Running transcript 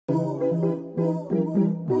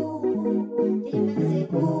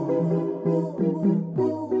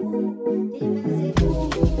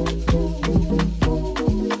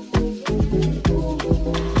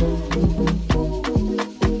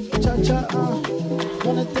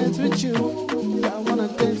wanna dance with you. Yeah, I wanna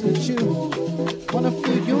dance with you. Wanna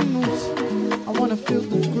feel your moves. I wanna feel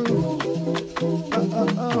the groove.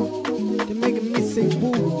 You're making me say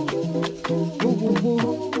woo, woo, woo, woo,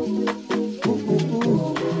 woo, woo,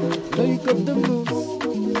 woo. I know you got the moves.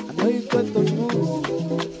 I know you got the moves.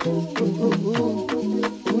 Ooh, ooh,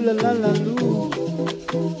 ooh, ooh la la la loo.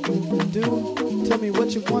 Do tell me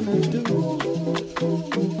what you wanna do.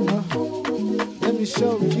 Let me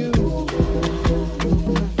show you.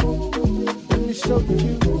 Let me show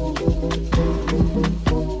you.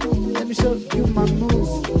 Let me show you my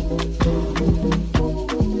moves.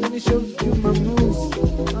 Let me show you my moves.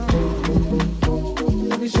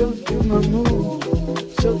 Let me show you my moves.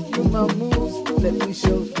 Show you my moves. Let me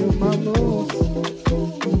show you my moves.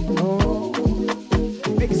 Oh,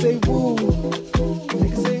 make it say woo.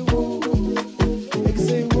 Make it say woo. Make it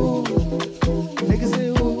say woo. Make it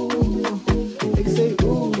say woo. Make it say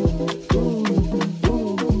ooh, ooh,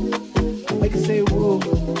 ooh. Make it say woo,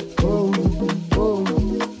 woo, woo.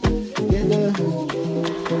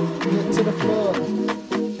 Get to the floor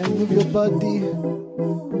and move your body.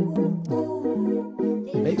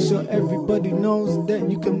 Make sure everybody knows that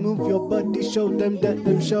you can move your body. Show them that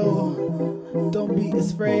them show. Don't be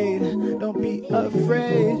afraid. Don't be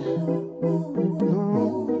afraid.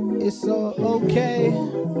 No, it's all okay.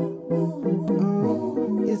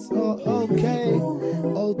 It's all okay.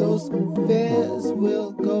 All those fears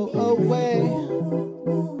will go away.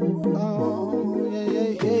 Oh, yeah, yeah,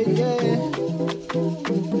 yeah, yeah.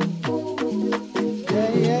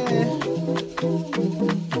 Yeah, yeah.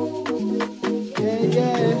 Yeah,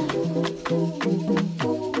 yeah.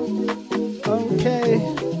 Okay.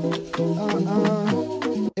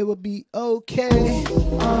 It will be okay.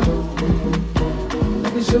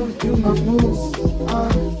 Let me show you my moves.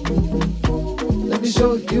 Let me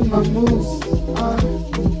show you my moves.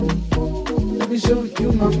 Let me show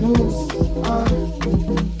you my moves.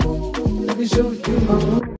 Let me show you my moves.